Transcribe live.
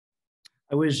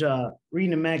I was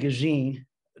reading a magazine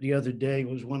the other day. It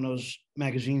was one of those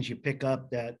magazines you pick up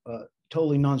that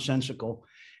totally nonsensical.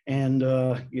 And,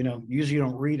 usually you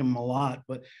don't read them a lot,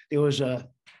 but there was a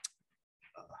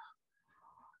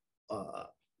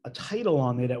title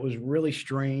on there that was really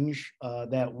strange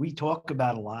that we talk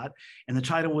about a lot. And the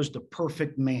title was The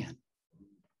Perfect Man.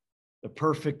 The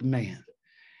Perfect Man.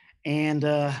 And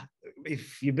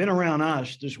if you've been around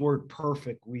us, this word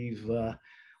perfect, we've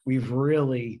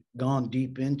really gone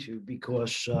deep into,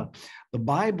 because the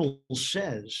Bible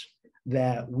says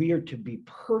that we are to be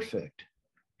perfect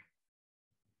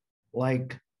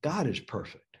like God is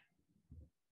perfect.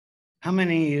 How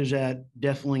many is that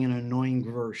definitely an annoying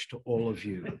verse to all of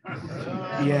you?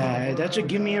 Yeah, that's a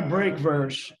give me a break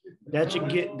verse. That's a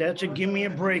give me a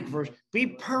break verse. Be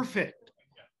perfect.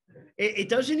 It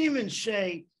doesn't even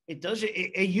say,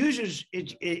 it uses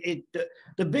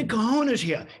the big cojones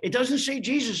here. It doesn't say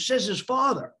Jesus, it says his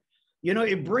Father.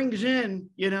 It brings in,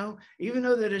 even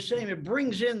though they're the same, it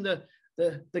brings in the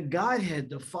Godhead,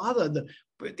 the Father,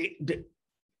 the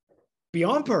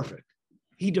beyond perfect.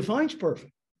 He defines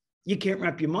perfect. You can't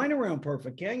wrap your mind around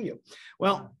perfect, can you?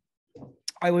 Well,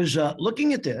 I was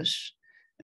looking at this,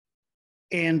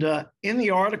 and in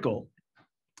the article,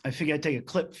 I figured I'd take a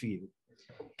clip for you.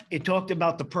 It talked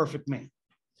about the perfect man.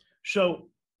 So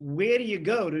where do you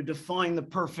go to define the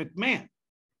perfect man?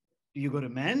 Do you go to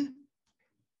men?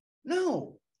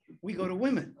 No, we go to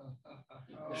women.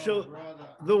 So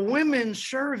the women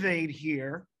surveyed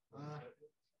here,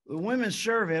 I don't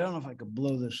know if I could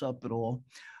blow this up at all.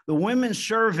 The women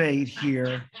surveyed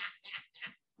here,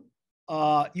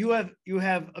 you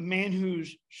have a man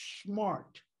who's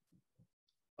smart,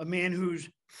 a man who's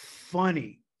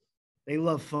funny. They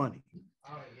love funny.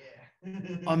 Oh,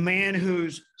 yeah. A man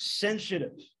who's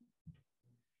sensitive,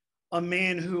 a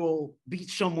man who will beat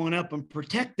someone up and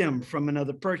protect them from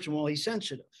another person while he's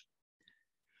sensitive,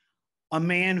 a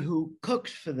man who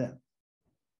cooks for them.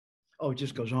 Oh, it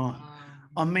just goes on.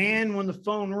 A man, when the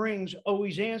phone rings,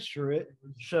 always answer it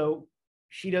so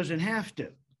she doesn't have to.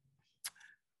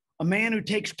 A man who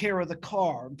takes care of the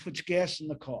car and puts gas in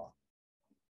the car.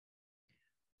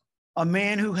 A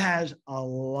man who has a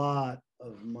lot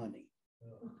of money.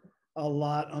 A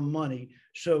lot of money.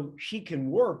 So she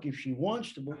can work if she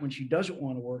wants to, but when she doesn't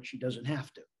want to work, she doesn't have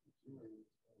to.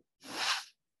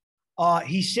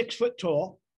 He's 6 foot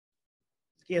tall.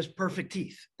 He has perfect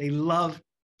teeth. They love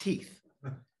teeth.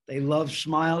 They love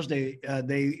smiles. They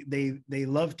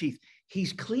love teeth.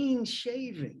 He's clean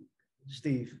shaven,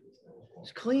 Steve.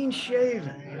 He's clean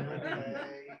shaven.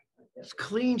 It's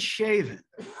clean shaven.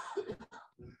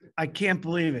 I can't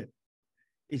believe it.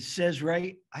 It says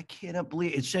I cannot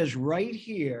believe it. It says right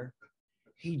here,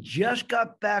 he just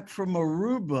got back from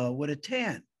Aruba with a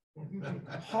tan.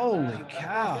 Holy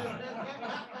cow.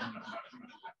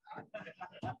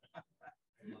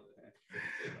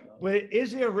 But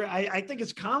is there, I think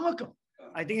it's comical.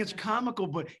 I think it's comical,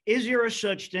 but is there a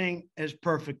such thing as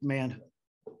perfect manhood?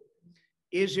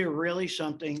 Is there really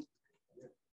something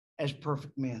as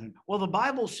perfect manhood? Well, the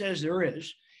Bible says there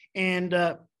is. And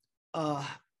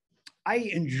I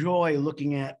enjoy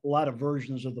looking at a lot of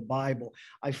versions of the Bible.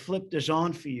 I flipped this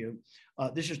on for you.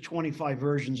 This is 25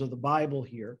 versions of the Bible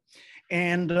here.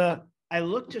 And I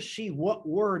look to see what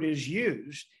word is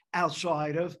used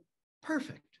outside of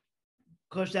perfect,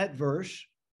 because that verse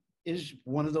is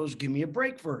one of those give me a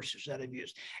break verses that I've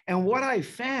used. And what I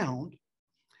found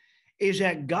is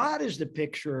that God is the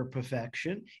picture of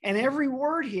perfection, and every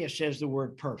word here says the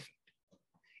word perfect.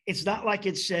 It's not like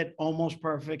it said almost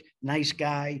perfect, nice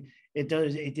guy. It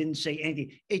didn't say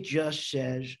anything. It just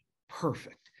says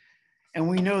perfect. And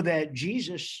we know that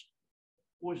Jesus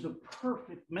was the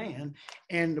perfect man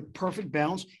and the perfect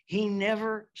balance. He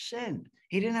never sinned.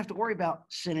 He didn't have to worry about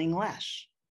sinning less.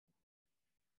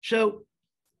 So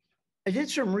I did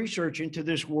some research into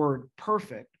this word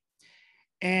perfect,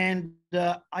 and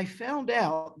I found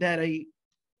out that a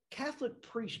Catholic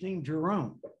priest named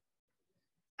Jerome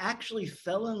actually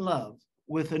fell in love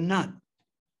with a nun.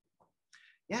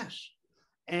 Yes.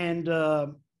 And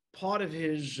part of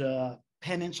his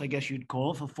penance, I guess you'd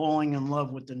call it, for falling in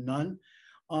love with the nun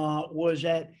was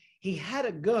that he had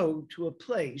to go to a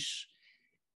place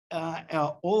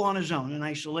all on his own in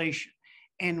isolation.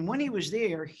 And when he was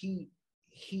there, he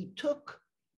took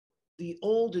the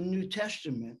Old and New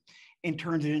Testament and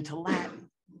turned it into Latin.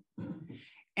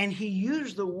 And he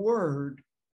used the word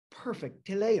perfect,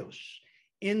 teleos,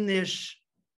 in this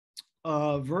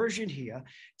version here.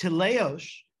 Teleos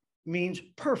means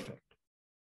perfect.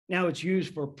 Now, it's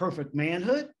used for perfect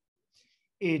manhood.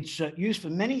 It's used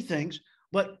for many things.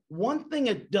 But one thing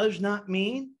it does not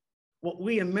mean what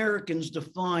we Americans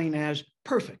define as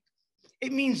perfect.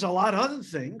 It means a lot of other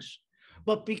things,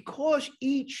 but because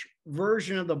each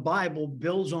version of the Bible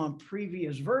builds on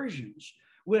previous versions,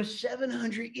 we're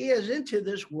 700 years into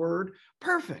this word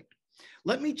perfect.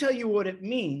 Let me tell you what it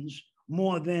means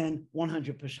more than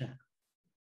 100%.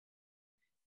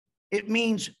 It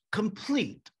means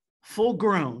complete, full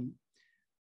grown,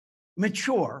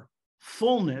 mature,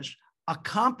 fullness,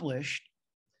 accomplished,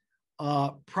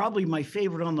 probably my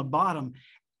favorite on the bottom,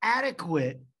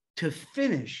 adequate to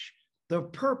finish the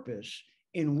purpose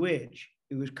in which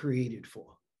it was created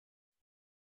for.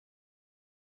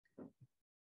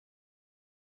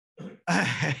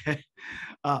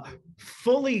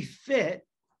 Fully fit,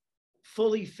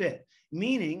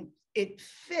 meaning it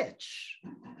fits,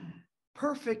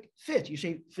 perfect fit. You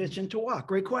say fits into what?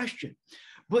 Great question.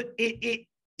 But it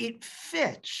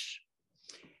fits.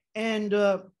 And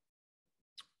I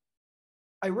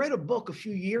read a book a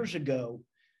few years ago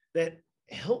that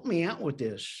helped me out with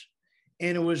this.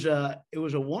 And it was a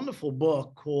wonderful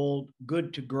book called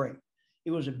Good to Great. It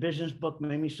was a business book.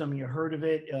 Maybe some of you heard of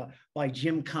it, by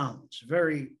Jim Collins.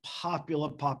 Very popular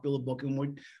book.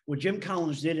 And what Jim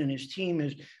Collins did and his team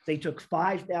is they took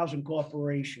 5,000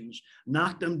 corporations,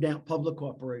 knocked them down, public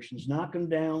corporations, knocked them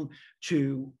down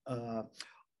to,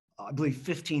 I believe,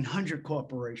 1,500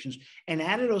 corporations. And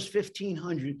out of those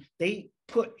 1,500, they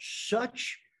put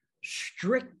such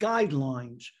strict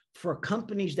guidelines for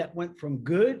companies that went from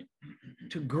good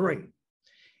to great.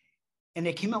 And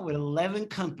they came out with 11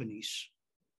 companies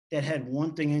that had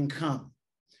one thing in common.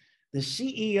 The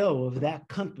CEO of that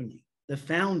company, the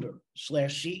founder /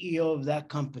 CEO of that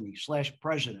company /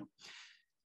 president,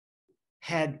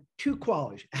 had two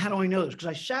qualities. How do I know this? Because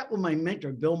I sat with my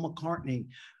mentor, Bill McCartney,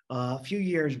 a few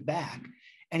years back,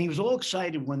 and he was all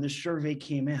excited when this survey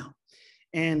came out.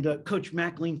 And Coach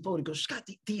Mac leaned forward and goes, Scott,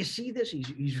 do you see this?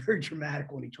 He's very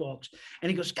dramatic when he talks. And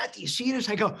he goes, Scott, do you see this?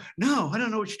 I go, no, I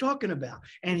don't know what you're talking about.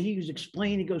 And he was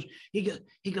explaining, he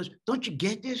goes, don't you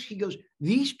get this? He goes,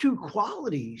 these two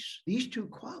qualities is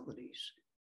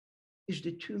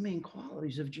the two main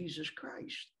qualities of Jesus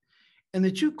Christ. And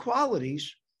the two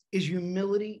qualities is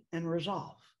humility and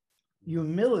resolve.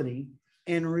 Humility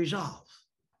and resolve.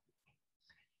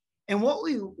 And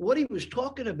what he was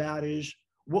talking about is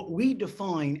what we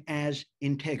define as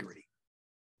integrity.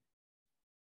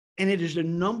 And it is the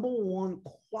number one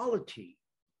quality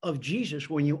of Jesus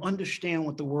when you understand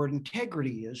what the word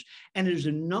integrity is. And it is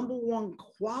the number one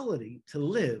quality to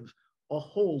live a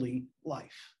holy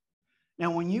life.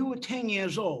 Now, when you were 10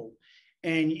 years old,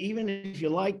 and even if you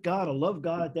like God or love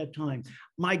God at that time,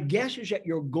 my guess is that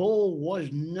your goal was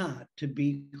not to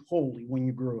be holy when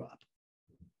you grew up.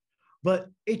 But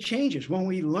it changes. When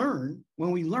we learn,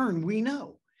 we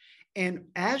know. And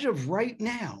as of right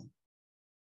now,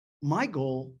 my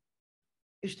goal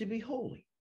is to be holy.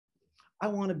 I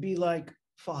want to be like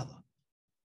Father,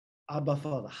 Abba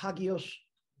Father, Hagios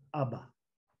Abba,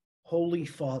 Holy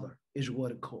Father is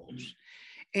what it calls.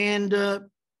 And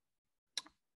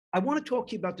I want to talk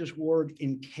to you about this word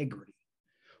integrity.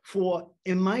 For,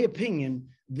 in my opinion,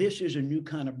 this is a new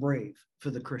kind of brave for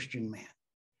the Christian man.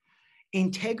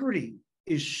 Integrity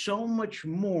is so much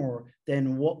more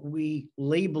than what we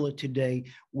label it today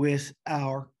with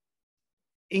our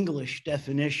English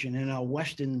definition and our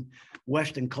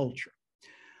Western culture.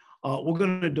 We're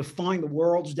going to define the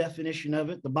world's definition of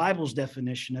it, the Bible's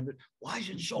definition of it. Why is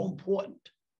it so important?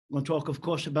 I'm going to talk, of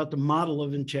course, about the model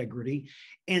of integrity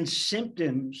and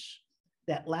symptoms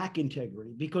that lack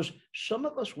integrity, because some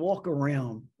of us walk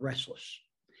around restless.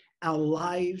 Our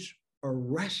lives are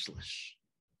restless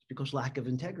because lack of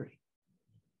integrity.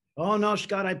 Oh, no,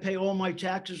 Scott, I pay all my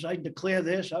taxes. I declare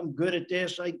this. I'm good at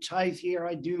this. I tithe here.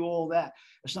 I do all that.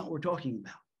 That's not what we're talking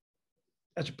about.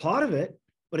 That's a part of it,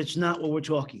 but it's not what we're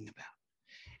talking about.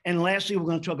 And lastly, we're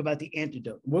going to talk about the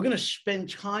antidote. We're going to spend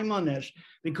time on this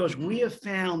because we have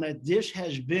found that this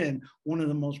has been one of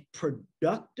the most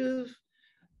productive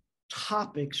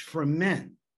topics for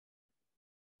men,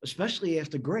 especially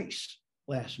after Grace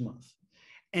last month.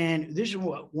 And this is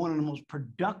one of the most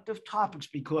productive topics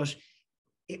because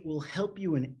it will help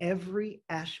you in every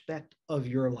aspect of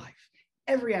your life,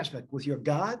 every aspect, with your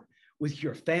God, with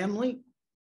your family,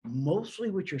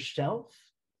 mostly with yourself,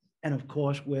 and of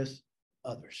course with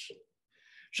others.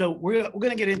 So we're going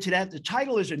to get into that. The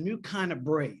title is A New Kind of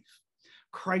Brave,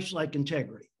 Christ-like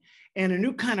Integrity. And a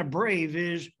new kind of brave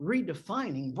is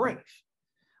redefining brave.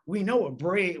 We know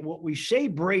what we say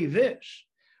brave is.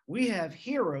 We have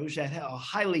heroes that are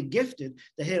highly gifted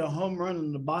that hit a home run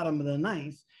in the bottom of the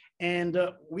ninth, and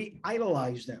we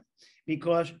idolize them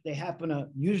because they happen to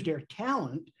use their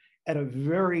talent at a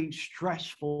very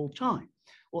stressful time.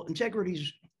 Well, integrity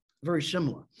is very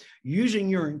similar. Using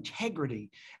your integrity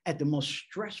at the most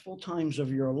stressful times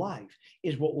of your life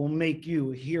is what will make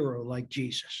you a hero like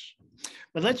Jesus.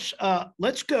 But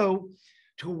let's go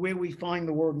to where we find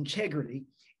the word integrity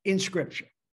in Scripture.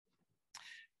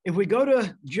 If we go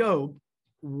to Job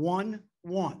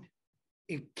 1:1,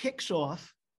 it kicks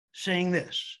off saying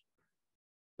this.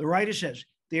 The writer says,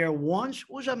 there once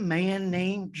was a man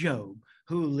named Job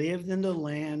who lived in the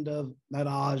land of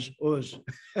Uz.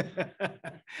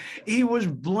 He was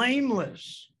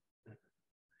blameless.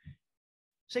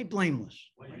 Say blameless.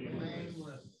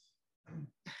 Blameless.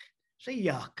 Say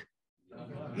yuck.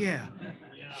 Yeah.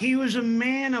 He was a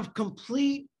man of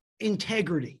complete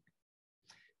integrity.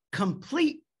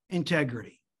 Complete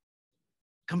integrity.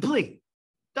 Complete.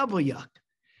 Double yuck.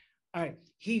 All right.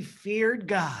 He feared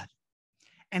God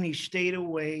and he stayed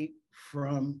away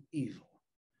from evil.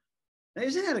 Now,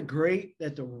 isn't that great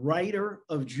that the writer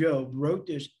of Job wrote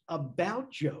this about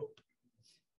Job?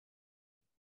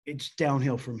 It's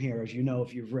downhill from here, as you know,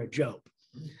 if you've read Job.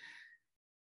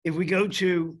 If we go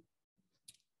to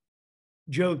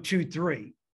Job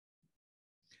 2:3,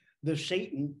 the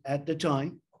Satan at the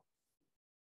time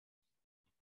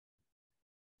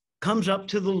comes up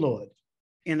to the Lord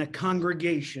in a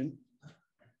congregation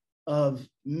of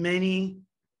many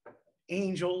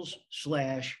angels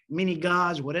 / mini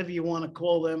gods, whatever you want to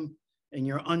call them in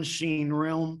your unseen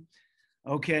realm.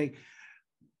 Okay.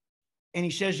 And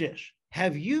he says this,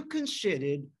 have you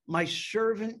considered my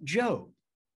servant Job?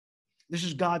 This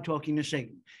is God talking to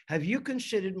Satan. Have you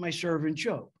considered my servant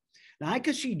Job? Now I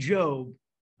could see Job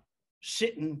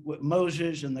sitting with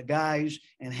Moses and the guys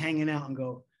and hanging out and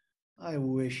go, I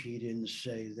wish he didn't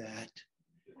say that.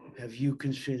 Have you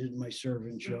considered my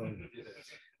servant Job?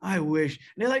 I wish.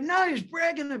 And they're like, no, he's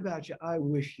bragging about you. I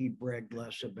wish he bragged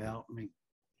less about me.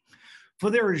 For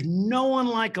there is no one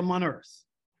like him on earth,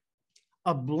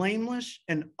 a blameless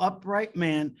and upright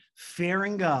man,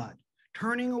 fearing God,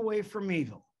 turning away from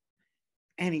evil.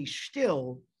 And he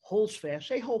still holds fast.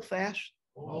 Say, hold fast.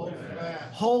 Holds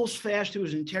fast. Holds fast to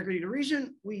his integrity. The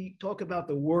reason we talk about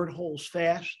the word holds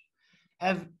fast,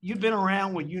 have you been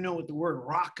around when you know what the word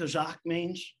rock chazak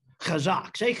means?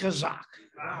 Chazak. Say chazak.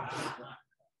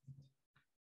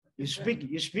 You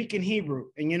speak in Hebrew,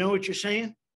 and you know what you're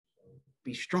saying?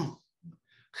 Be strong.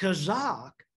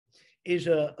 Chazak is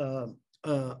a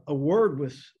word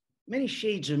with many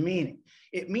shades of meaning.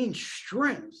 It means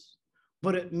strength,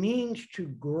 but it means to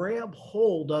grab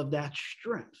hold of that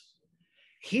strength.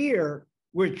 Here,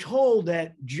 we're told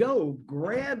that Job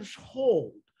grabs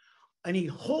hold and he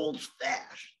holds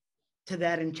fast to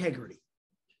that integrity,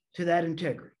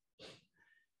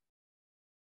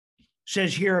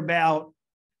 Says here about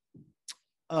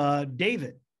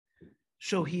David.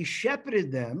 So he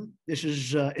shepherded them. This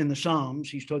is in the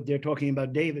Psalms. They're talking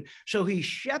about David. So he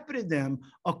shepherded them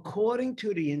according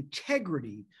to the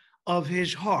integrity of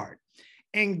his heart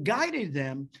and guided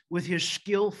them with his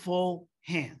skillful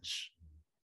hands.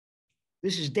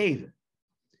 This is David.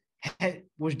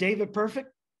 Was David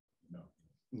perfect? No.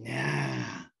 Nah.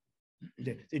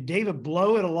 Did David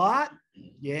blow it a lot?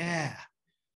 Yeah.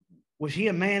 Was he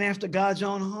a man after God's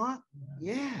own heart?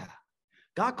 Yeah.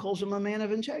 God calls him a man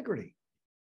of integrity.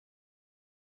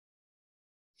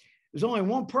 There's only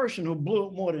one person who blew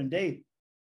it more than David.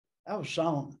 That was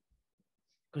Solomon.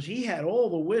 Because he had all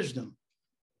the wisdom,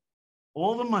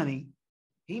 all the money.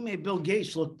 He made Bill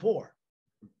Gates look poor.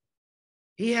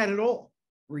 He had it all.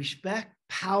 Respect,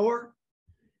 power.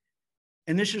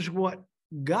 And this is what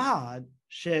God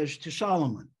says to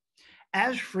Solomon.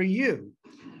 As for you,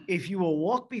 if you will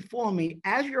walk before me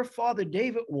as your father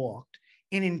David walked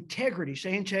in integrity,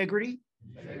 say integrity,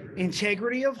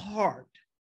 integrity of heart.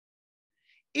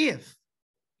 If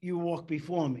you walk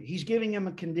before me, he's giving him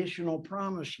a conditional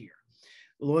promise here.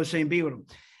 The Lord is saying, be with him.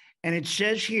 And it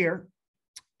says here,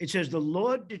 the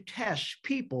Lord detests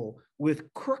people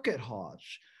with crooked hearts,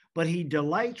 but he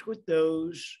delights with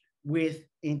those with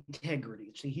integrity.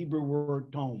 It's the Hebrew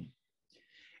word tom.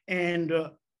 And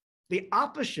the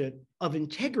opposite of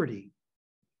integrity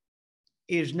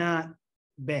is not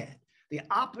bad. The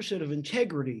opposite of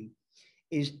integrity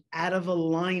is out of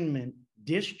alignment,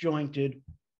 disjointed,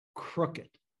 crooked.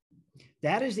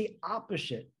 That is the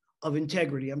opposite of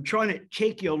integrity. I'm trying to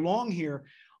take you along here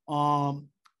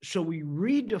so we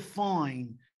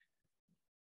redefine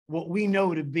what we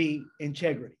know to be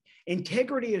integrity.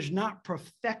 Integrity is not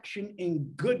perfection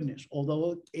in goodness,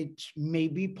 although it may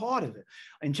be part of it.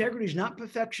 Integrity is not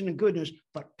perfection in goodness,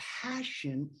 but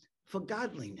passion for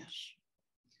godliness.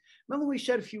 Remember we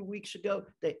said a few weeks ago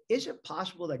that is it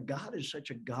possible that God is such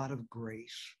a God of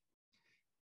grace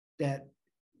that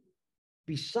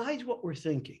besides what we're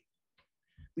thinking,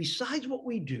 besides what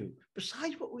we do,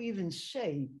 besides what we even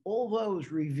say, all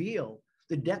those reveal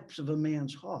the depths of a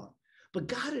man's heart. But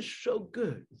God is so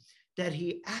good that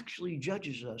he actually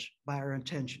judges us by our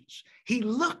intentions. He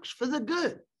looks for the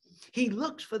good. He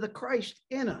looks for the Christ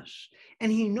in us,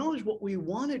 and he knows what we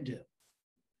want to do.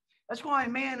 That's why a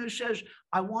man who says,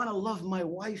 I want to love my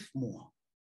wife more,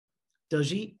 does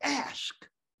he ask?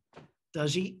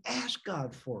 Does he ask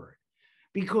God for it?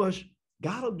 Because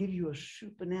God will give you a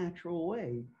supernatural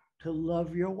way to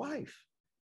love your wife.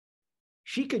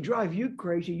 She could drive you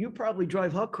crazy. You probably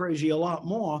drive her crazy a lot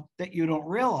more that you don't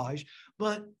realize.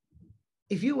 But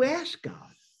if you ask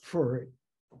God for it,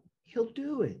 he'll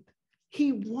do it.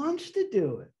 He wants to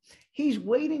do it. He's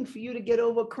waiting for you to get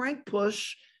over crankpuss,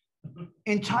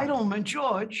 entitlement,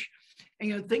 George, and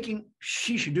you're thinking,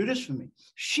 she should do this for me.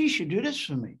 She should do this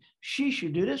for me. She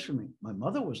should do this for me. My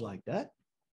mother was like that.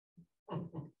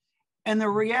 And the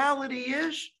reality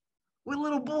is, we're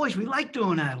little boys. We like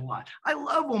doing that a lot. I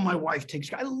love when my wife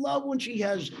takes, I love when she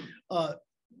has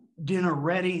dinner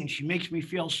ready and she makes me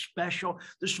feel special.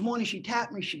 This morning she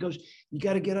tapped me. She goes, you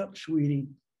got to get up, sweetie.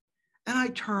 And I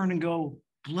turn and go,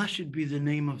 blessed be the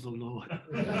name of the Lord.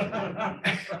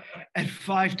 At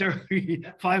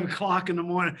 5:30, 5 o'clock in the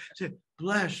morning, I said,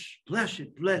 blessed.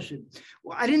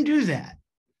 Well, I didn't do that.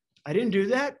 I didn't do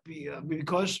that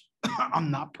because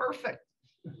I'm not perfect.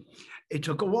 It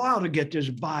took a while to get this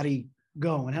body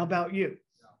going. How about you?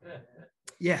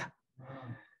 Yeah.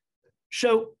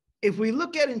 So if we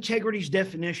look at integrity's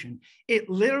definition, it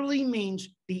literally means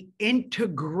the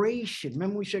integration.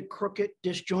 Remember we said crooked,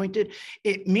 disjointed?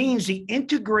 It means the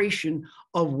integration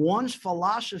of one's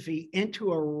philosophy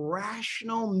into a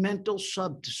rational mental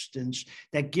substance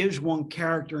that gives one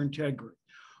character integrity.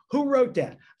 Who wrote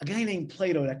that? A guy named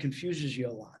Plato. That confuses you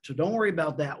a lot. So don't worry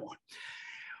about that one.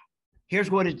 Here's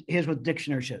what the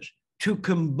dictionary says. To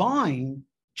combine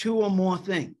two or more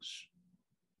things.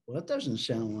 Well, that doesn't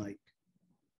sound like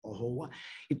a whole lot.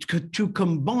 It's to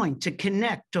combine, to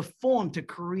connect, to form, to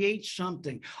create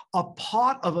something, a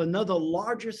part of another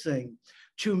larger thing,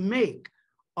 to make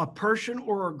a person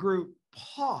or a group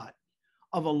part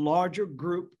of a larger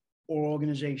group or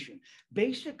organization.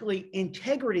 Basically,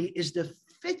 integrity is the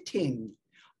fitting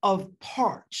of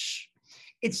parts.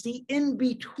 It's the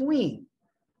in-between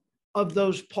of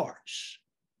those parts.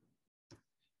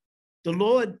 The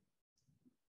Lord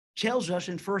tells us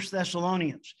in 1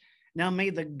 Thessalonians, now may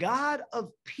the God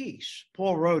of peace,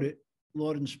 Paul wrote it,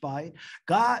 Lord inspired,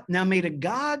 now may the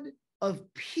God of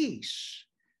peace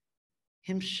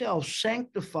himself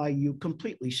sanctify you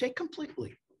completely. Say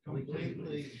completely.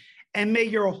 Completely. And may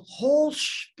your whole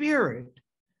spirit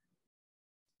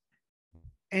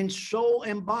and soul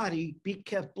and body be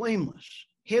kept blameless.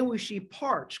 Here we see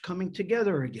parts coming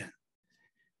together again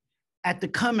at the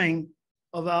coming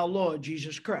of our Lord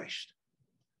Jesus Christ.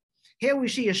 Here we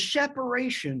see a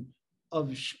separation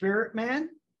of spirit man,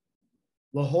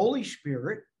 the Holy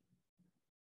Spirit,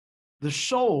 the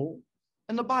soul,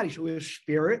 and the body. So we have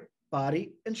spirit,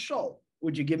 body, and soul.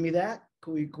 Would you give me that?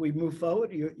 Can we move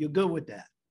forward? You're good with that.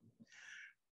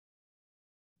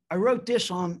 I wrote this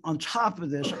on top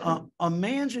of this. A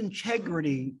man's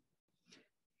integrity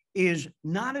is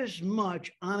not as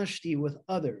much honesty with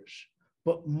others,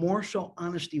 but more so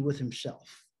honesty with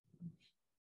himself.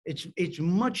 It's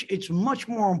much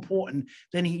more important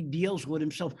than he deals with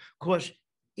himself, because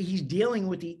he's dealing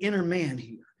with the inner man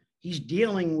here. He's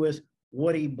dealing with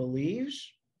what he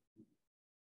believes,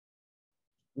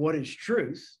 what is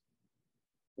truth,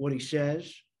 what he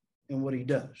says, and what he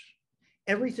does.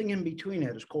 Everything in between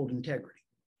that is called integrity.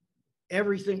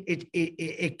 Everything,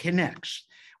 it connects.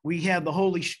 We have the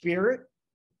Holy Spirit,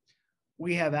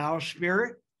 we have our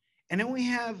spirit, and then we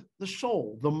have the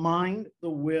soul, the mind, the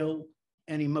will,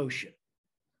 and emotion.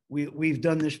 We've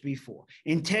done this before.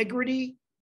 Integrity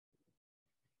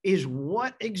is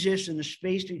what exists in the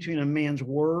space between a man's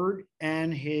word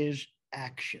and his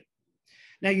action.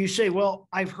 Now you say, well,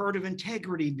 I've heard of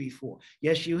integrity before.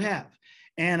 Yes, you have.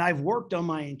 And I've worked on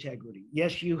my integrity.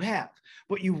 Yes, you have.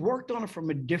 But you've worked on it from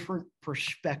a different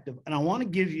perspective. And I want to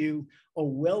give you a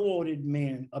well-ordered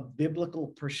man, a biblical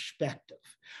perspective.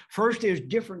 First, there's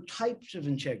different types of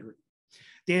integrity.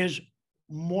 There's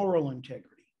moral integrity.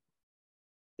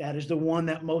 That is the one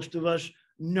that most of us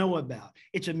know about.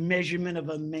 It's a measurement of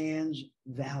a man's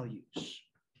values.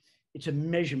 It's a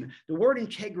measurement. The word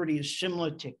integrity is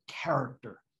similar to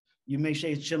character. You may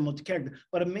say it's similar to character,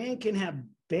 but a man can have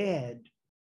bad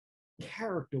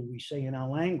character, we say in our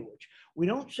language. We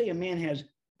don't say a man has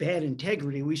bad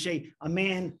integrity. We say a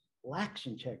man lacks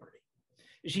integrity.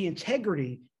 You see,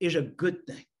 integrity is a good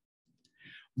thing.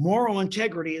 Moral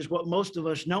integrity is what most of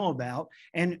us know about,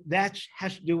 and that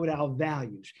has to do with our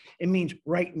values. It means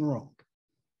right and wrong.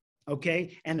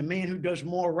 Okay? And the man who does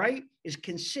more right is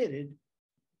considered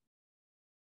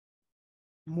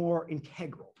more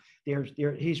integral.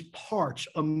 His parts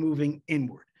are moving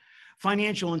inward.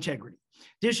 Financial integrity.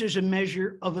 This is a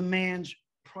measure of a man's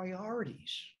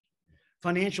priorities.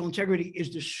 Financial integrity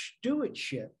is the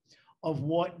stewardship of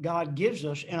what God gives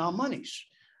us in our monies.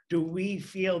 Do we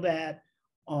feel that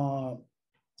 90%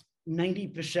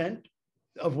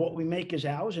 of what we make is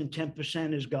ours and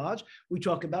 10% is God's? We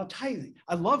talk about tithing.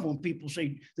 I love when people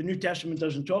say the New Testament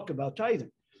doesn't talk about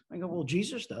tithing. I go, well,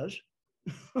 Jesus does.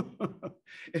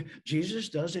 Jesus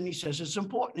does, and he says it's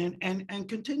important, and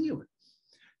continue it.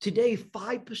 Today,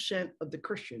 5% of the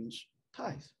Christians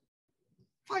tithe.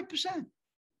 5%.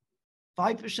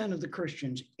 5% of the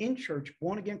Christians in church,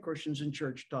 born again Christians in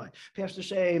church, tithe. Pastor,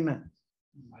 say amen.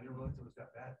 I didn't realize it was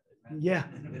that bad. Yeah.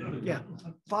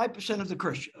 5% of the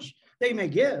Christians. They may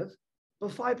give,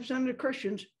 but 5% of the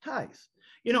Christians tithe.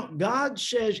 You know, God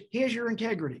says, here's your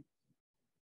integrity.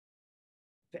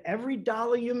 For every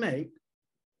dollar you make,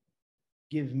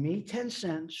 give me 10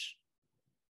 cents,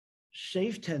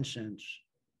 save 10 cents,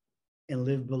 and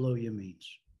live below your means.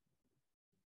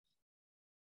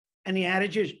 And the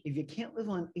adage is, if you can't live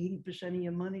on 80% of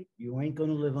your money, you ain't going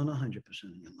to live on 100%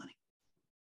 of your money.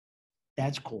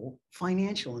 That's called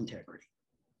financial integrity.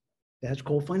 That's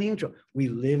called financial. We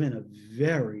live in a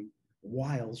very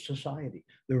wild society,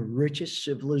 the richest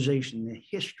civilization in the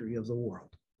history of the world.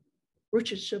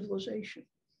 Richest civilization.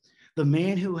 The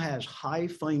man who has high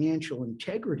financial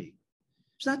integrity,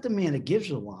 it's not the man that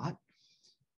gives a lot.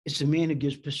 It's the man who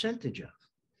gives percentage of.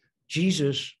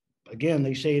 Jesus, again,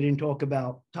 they say he didn't talk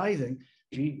about tithing.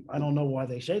 Gee, I don't know why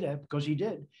they say that, because he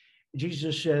did.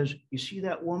 Jesus says, you see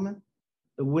that woman?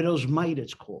 The widow's mite,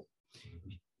 it's called.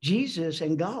 Jesus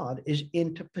and God is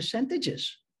into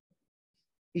percentages.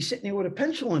 He's sitting there with a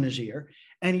pencil in his ear,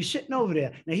 and he's sitting over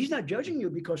there. Now, he's not judging you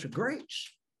because of grace,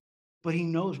 but he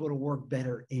knows what will work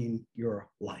better in your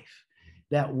life.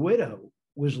 That widow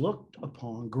was looked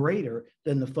upon greater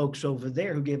than the folks over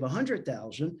there who gave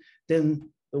 100,000 than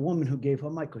the woman who gave her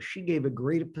Michael. She gave a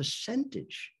greater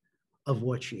percentage of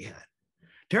what she had.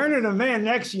 Turn to the man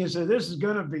next to you and say, this is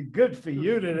going to be good for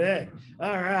you today.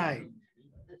 All right.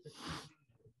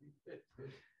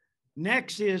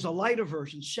 Next is a lighter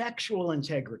version, sexual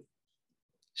integrity.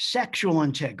 Sexual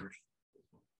integrity.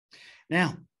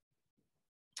 Now,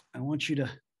 I want you to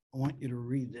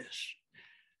read this.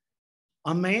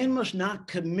 A man must not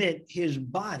commit his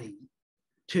body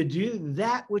to do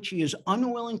that which he is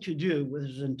unwilling to do with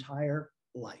his entire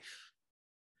life.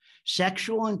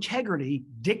 Sexual integrity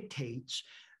dictates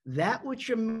that which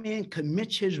a man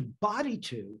commits his body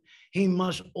to, he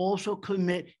must also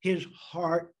commit his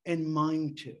heart and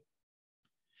mind to.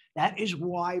 That is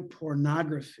why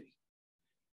pornography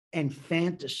and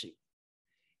fantasy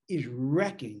is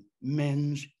wrecking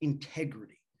men's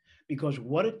integrity, because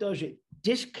what it does, it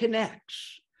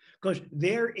disconnects, because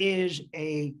there is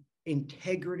a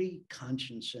integrity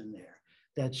conscience in there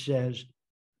that says,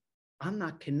 I'm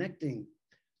not connecting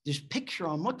this picture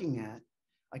I'm looking at.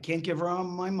 I can't give her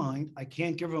my mind. I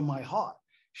can't give her my heart.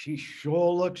 She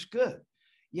sure looks good.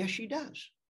 Yes, she does.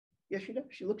 Yes, she does.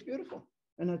 She looks beautiful.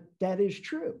 And that is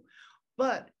true.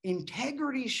 But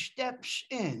integrity steps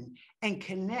in and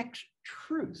connects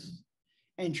truth.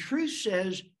 And truth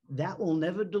says that will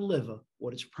never deliver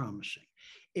what it's promising.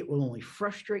 It will only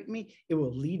frustrate me. It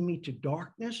will lead me to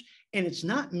darkness. And it's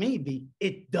not maybe,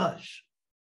 it does.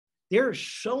 There is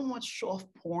so much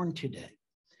soft porn today.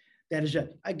 That is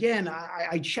it. Again,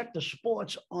 I check the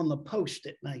sports on the Post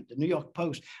at night, the New York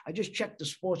Post. I just check the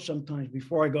sports sometimes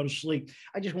before I go to sleep.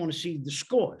 I just want to see the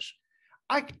scores.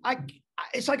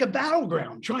 It's like a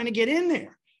battleground trying to get in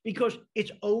there, because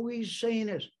it's always saying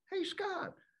this. Hey,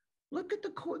 Scott, look at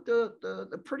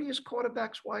the prettiest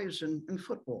quarterback's wives in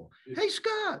football. Hey,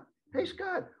 Scott,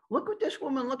 look what this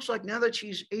woman looks like now that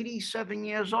she's 87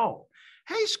 years old.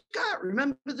 Hey, Scott,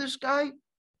 remember this guy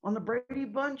on the Brady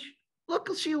Bunch? Look,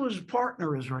 let's see who his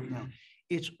partner is right now.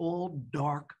 It's all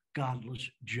dark, godless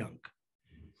junk.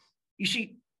 You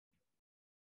see,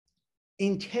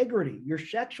 integrity, your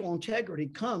sexual integrity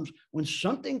comes when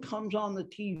something comes on the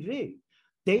TV.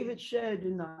 David said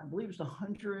in, I believe it's the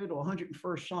 100 or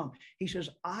 101st Psalm, he says,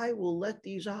 I will let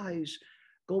these eyes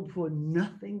go for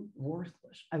nothing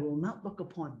worthless. I will not look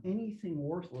upon anything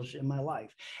worthless in my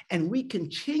life. And we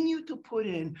continue to put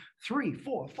in 3,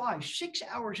 4, 5, 6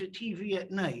 hours of TV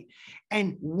at night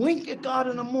and wink at God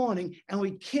in the morning, and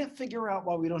we can't figure out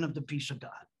why we don't have the peace of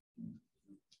God.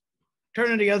 Turn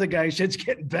to the other guy, he said, it's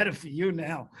getting better for you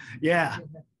now. Yeah.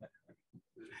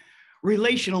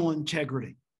 Relational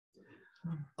integrity.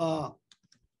 Some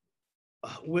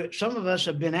of us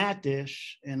have been at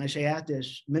this, and I say at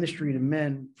this, ministry to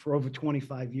men for over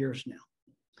 25 years now.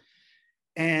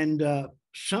 And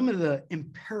some of the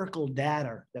empirical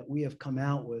data that we have come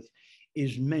out with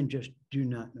is men just do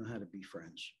not know how to be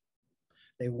friends.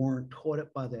 They weren't taught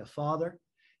it by their father.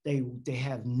 They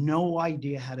have no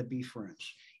idea how to be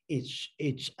friends. It's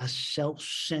a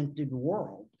self-centered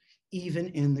world, even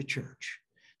in the church.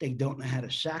 They don't know how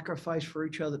to sacrifice for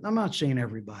each other. I'm not saying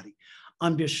everybody.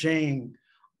 I'm just saying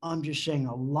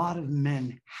a lot of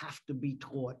men have to be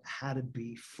taught how to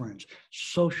be friends.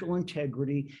 Social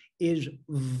integrity is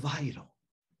vital.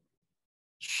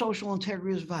 Social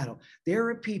integrity is vital. There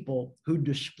are people who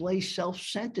display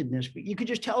self-centeredness, but you could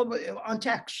just tell them on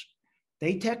text.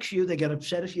 They text you, they get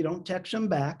upset if you don't text them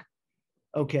back.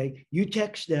 Okay, you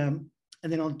text them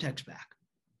and they don't text back.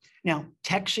 Now,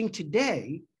 texting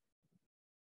today,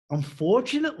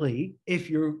 unfortunately, if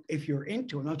you're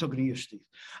into it, I'm not talking to you, Steve.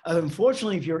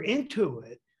 Unfortunately, if you're into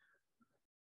it,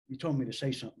 you told me to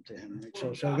say something to him,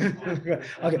 right? So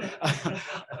okay.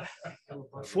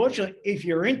 Fortunately, if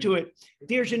you're into it,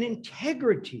 there's an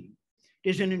integrity,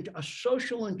 there's a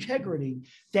social integrity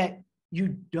that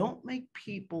you don't make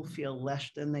people feel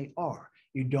less than they are.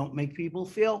 You don't make people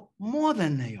feel more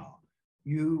than they are.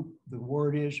 The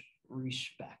word is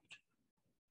respect.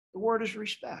 The word is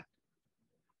respect.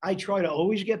 I try to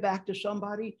always get back to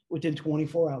somebody within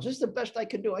 24 hours. This is the best I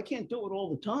can do. I can't do it all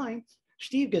the time.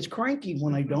 Steve gets cranky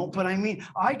when I don't, but I mean,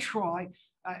 I try.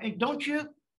 Don't you?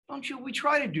 We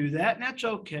try to do that, and that's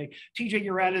okay. TJ,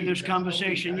 you're out of this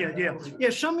conversation. Yeah.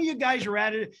 Some of you guys are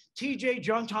out of it. TJ,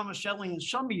 John Tomaselli, and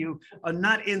some of you are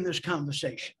not in this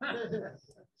conversation.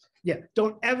 Yeah,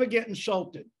 don't ever get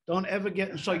insulted. Don't ever get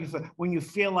insulted when you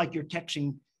feel like you're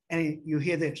texting and you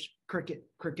hear this, cricket.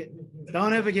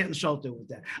 Don't ever get insulted with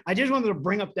that. I just wanted to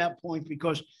bring up that point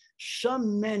because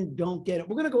some men don't get it.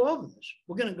 We're going to go over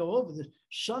this.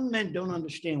 Some men don't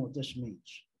understand what this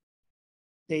means.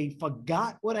 They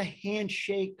forgot what a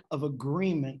handshake of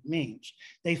agreement means.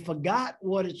 They forgot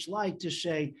what it's like to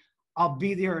say, I'll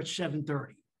be there at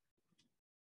 7:30.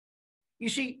 You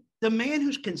see, the man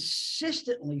who's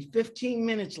consistently 15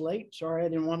 minutes late, sorry, I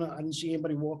didn't see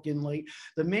anybody walk in late.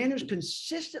 The man who's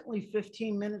consistently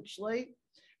 15 minutes late,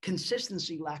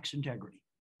 consistency lacks integrity.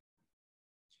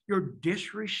 You're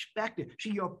disrespected.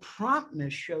 See, your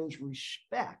promptness shows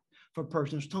respect for a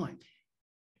person's time.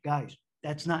 Guys,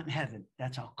 that's not in heaven.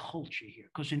 That's our culture here.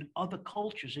 Because in other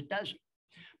cultures, it doesn't.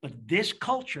 But this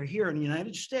culture here in the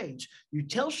United States, you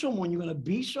tell someone you're going to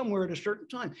be somewhere at a certain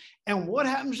time. And what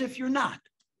happens if you're not?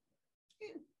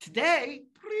 Today,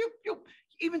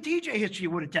 even TJ hits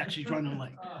you with a text. He's running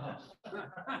late.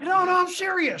 No, I'm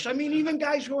serious. I mean, even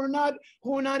guys who are not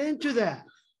into that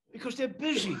because they're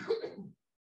busy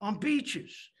on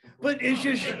beaches. But it's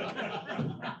just,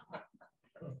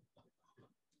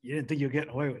 you didn't think you were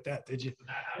getting away with that, did you?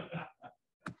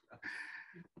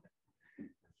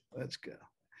 Let's go.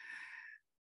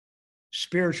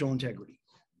 Spiritual integrity.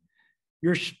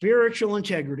 Your spiritual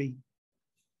integrity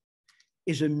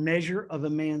is a measure of a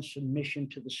man's submission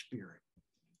to the Spirit.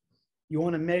 You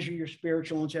want to measure your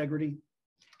spiritual integrity?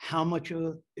 How much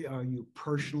are you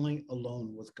personally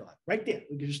alone with God? Right there.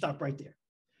 We can just stop right there.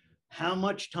 How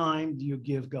much time do you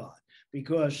give God?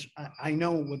 Because I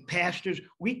know with pastors,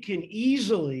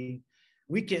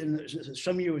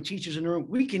 some of you are teachers in the room,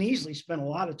 we can easily spend a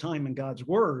lot of time in God's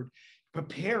word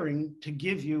preparing to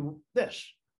give you this.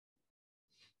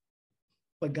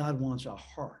 But God wants our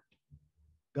heart.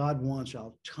 God wants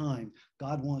our time.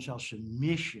 God wants our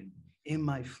submission in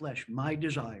my flesh, my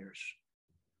desires,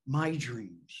 my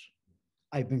dreams.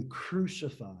 I've been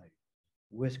crucified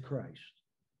with Christ.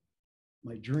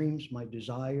 My dreams, my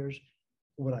desires,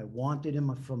 what I wanted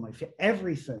from my family,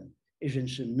 everything is in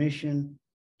submission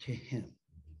to Him.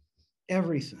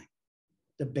 Everything.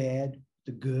 The bad,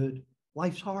 the good.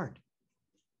 Life's hard.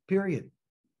 Period.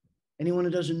 Anyone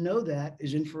who doesn't know that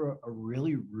is in for a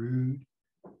really rude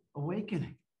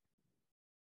awakening.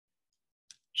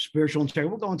 Spiritual integrity,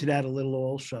 we'll go into that a little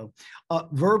also.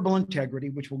 Verbal integrity,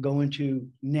 which we'll go into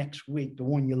next week, the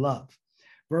one you love.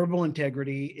 Verbal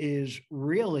integrity is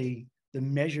really the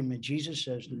measurement, Jesus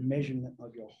says, the measurement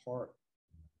of your heart,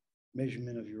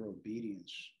 measurement of your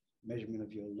obedience, measurement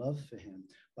of your love for Him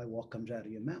by what comes out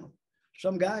of your mouth.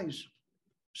 Some guys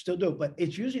still do, but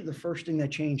it's usually the first thing that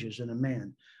changes in a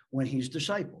man when he's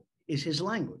discipled is his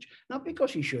language. Not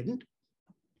because he shouldn't.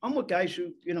 I'm with guys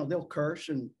who, they'll curse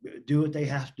and do what they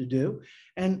have to do.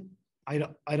 And I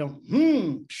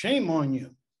don't, shame on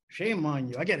you. Shame on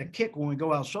you. I get a kick when we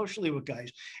go out socially with guys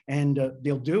and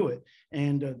they'll do it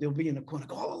and they'll be in the corner,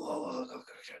 go,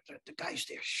 the guy's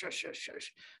there, shush, shush,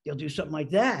 shush. They'll do something like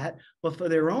that, but for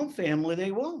their own family,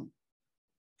 they won't.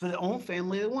 For their own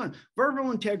family, they won't.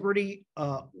 Verbal integrity,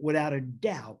 without a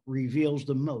doubt, reveals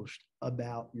the most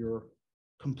about your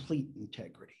complete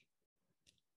integrity.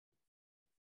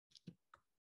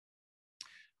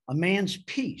 A man's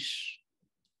peace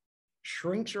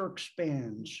shrinks or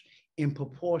expands in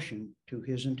proportion to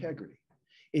his integrity.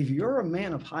 If you're a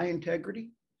man of high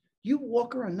integrity, you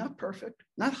walk around not perfect,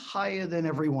 not higher than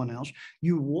everyone else.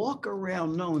 You walk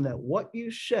around knowing that what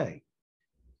you say,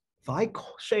 if I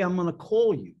say I'm going to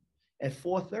call you at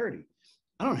 4:30,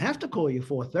 I don't have to call you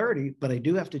 4:30, but I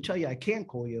do have to tell you I can't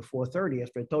call you at 4:30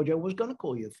 after I told you I was going to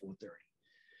call you at 4:30.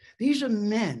 These are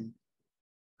men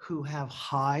who have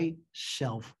high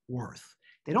self-worth.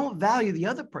 They don't value the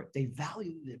other person. They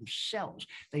value themselves.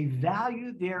 They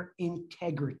value their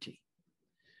integrity.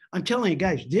 I'm telling you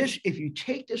guys, this, if you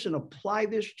take this and apply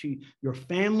this to your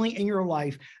family and your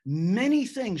life, many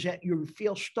things that you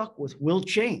feel stuck with will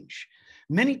change.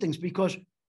 Many things, because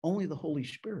only the Holy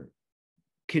Spirit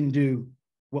can do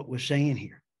what we're saying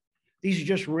here. These are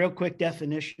just real quick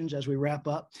definitions as we wrap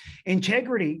up.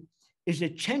 Integrity is the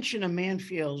tension a man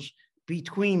feels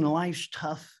between life's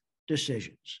tough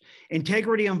decisions.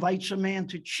 Integrity invites a man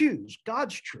to choose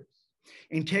God's truth.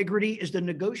 Integrity is the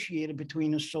negotiator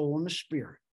between the soul and the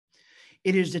spirit.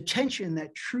 It is the tension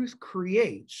that truth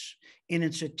creates in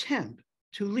its attempt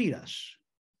to lead us.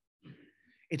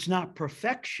 It's not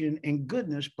perfection and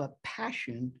goodness, but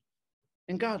passion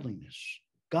and godliness.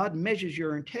 God measures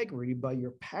your integrity by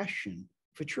your passion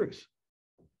for truth.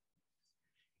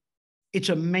 It's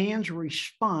a man's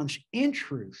response in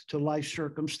truth to life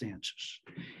circumstances.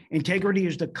 Integrity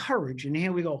is the courage, and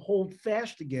here we go, hold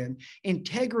fast again.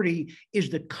 Integrity is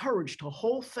the courage to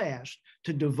hold fast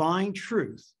to divine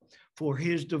truth for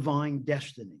his divine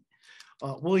destiny.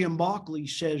 William Barclay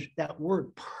says that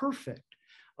word perfect,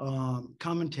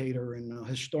 commentator and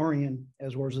historian,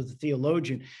 as well as a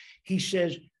theologian, he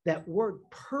says that word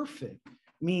perfect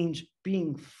means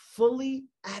being fully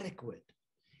adequate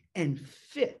and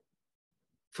fit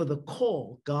for the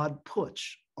call God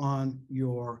puts on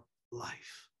your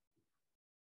life.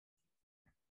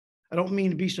 I don't mean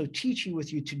to be so teachy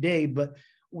with you today, but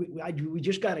we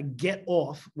just got to get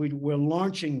off. We're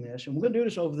launching this, and we're going to do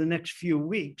this over the next few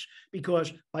weeks,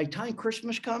 because by the time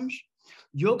Christmas comes,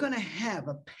 you're going to have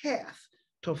a path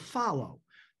to follow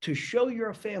to show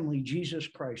your family Jesus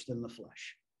Christ in the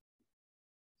flesh.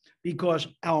 Because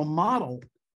our model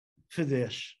for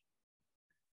this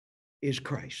is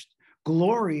Christ.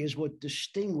 Glory is what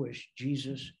distinguished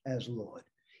Jesus as Lord.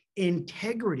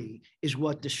 Integrity is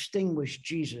what distinguished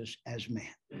Jesus as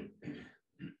man.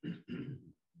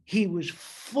 He was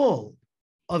full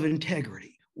of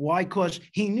integrity. Why? Because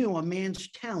he knew a man's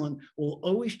talent will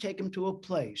always take him to a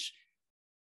place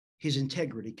his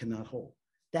integrity cannot hold.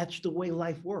 That's the way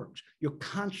life works. You're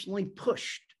constantly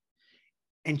pushed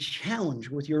and challenged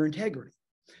with your integrity.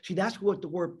 See, that's what the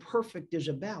word perfect is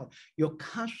about. You're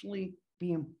constantly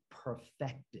being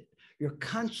perfected. You're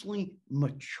constantly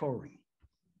maturing.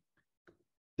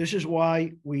 This is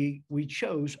why we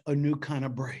chose a new kind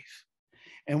of brave.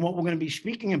 And what we're going to be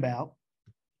speaking about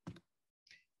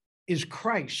is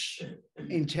Christ's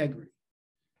integrity.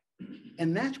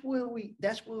 And that's where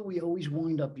we always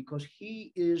wind up, because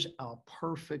he is our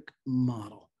perfect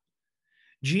model.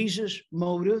 Jesus'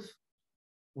 motive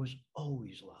was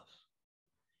always love.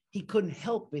 He couldn't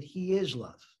help it. He is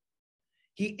love.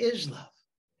 He is love.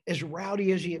 As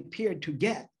rowdy as he appeared to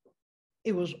get,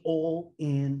 it was all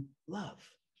in love.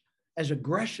 As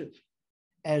aggressive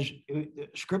as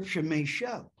scripture may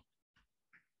show,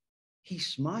 he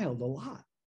smiled a lot.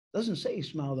 Doesn't say he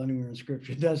smiled anywhere in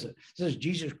scripture, does it? It says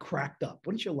Jesus cracked up.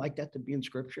 Wouldn't you like that to be in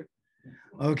scripture?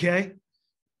 Okay.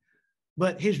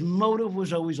 But his motive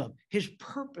was always love. His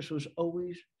purpose was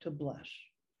always to bless.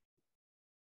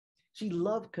 See,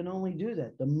 love can only do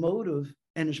that. The motive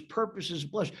and his purpose is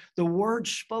blessed. The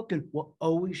words spoken were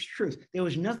always truth. There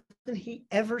was nothing he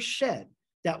ever said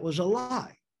that was a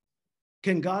lie.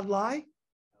 Can God lie?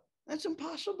 That's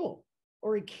impossible.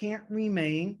 Or he can't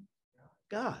remain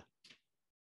God.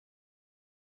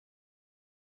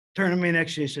 Turn to me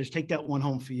next to you, says, take that one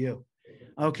home for you.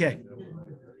 Okay.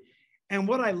 And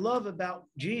what I love about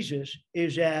Jesus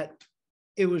is that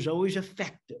it was always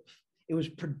effective. It was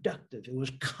productive. It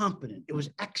was competent. It was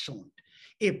excellent.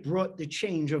 It brought the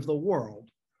change of the world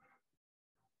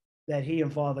that he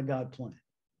and Father God planned.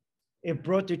 It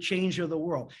brought the change of the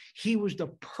world. He was the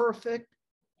perfect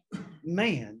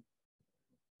man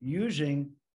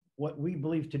using what we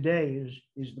believe today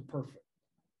is the perfect.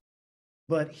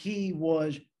 But he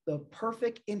was the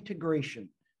perfect integration,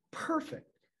 perfect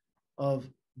of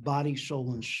body,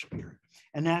 soul, and spirit.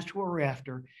 And that's what we're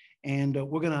after. And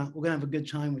we're gonna have a good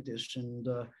time with this. And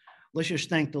let's just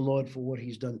thank the Lord for what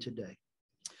He's done today.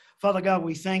 Father God,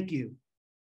 we thank you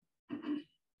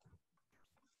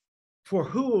for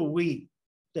who are we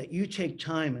that you take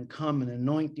time and come and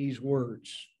anoint these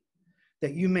words,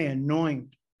 that you may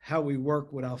anoint how we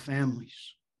work with our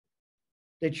families,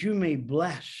 that you may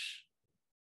bless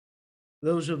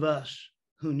those of us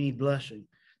who need blessing,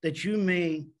 that you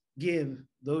may give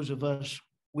those of us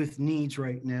with needs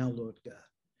right now, Lord God.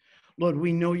 Lord,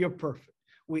 we know you're perfect.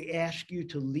 We ask you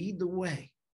to lead the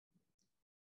way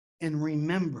and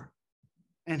remember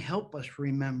and help us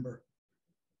remember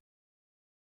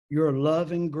your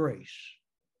love and grace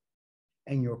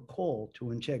and your call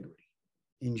to integrity.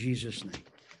 In Jesus' name,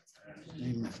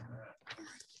 amen.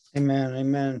 Amen.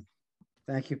 Amen.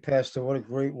 Thank you, Pastor. What a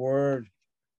great word.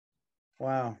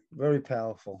 Wow, very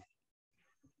powerful.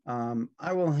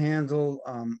 I will handle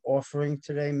offering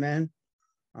today, men.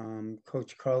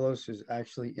 Coach Carlos is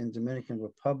actually in Dominican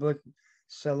Republic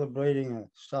celebrating a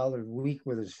solid week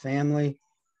with his family.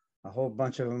 A whole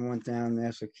bunch of them went down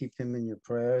there, so keep him in your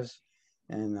prayers.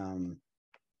 And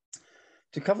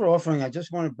to cover offering, I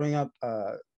just want to bring up,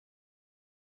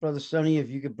 Brother Sonny, if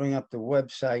you could bring up the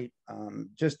website,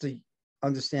 just to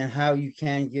understand how you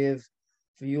can give.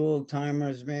 For you old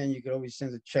timers, man, you could always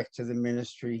send a check to the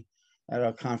ministry at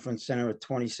our conference center at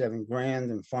 27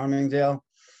 Grand in Farmingdale.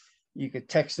 You could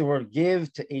text the word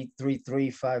give to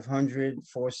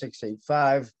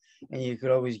 833-500-4685, and you could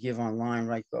always give online,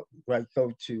 go right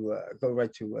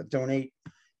to donate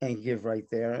and give right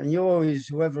there. And you always,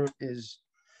 whoever is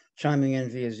chiming in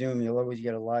via Zoom, you'll always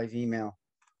get a live email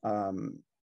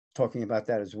talking about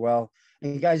that as well.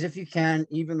 And guys, if you can,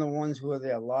 even the ones who are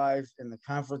there live in the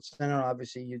conference center,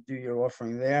 obviously you do your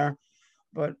offering there.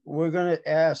 But we're going to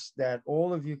ask that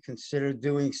all of you consider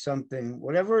doing something,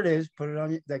 whatever it is, put it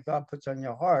on that God puts on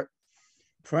your heart.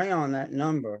 Pray on that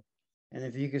number, and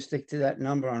if you can stick to that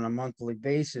number on a monthly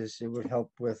basis, it would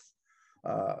help with.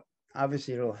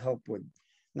 Obviously, it'll help with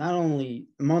not only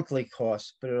monthly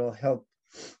costs, but it'll help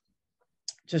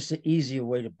just an easier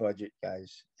way to budget,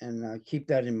 guys. And keep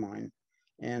that in mind.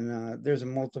 And there's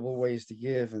multiple ways to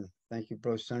give. And thank you,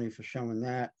 Bro Sonny, for showing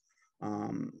that.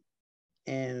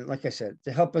 And like I said,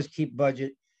 to help us keep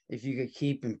budget, if you could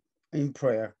keep in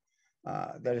prayer,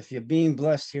 that if you're being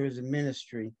blessed here as a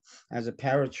ministry, as a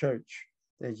parachurch,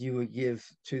 that you would give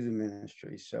to the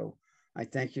ministry. So I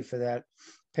thank you for that.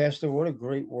 Pastor, what a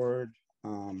great word.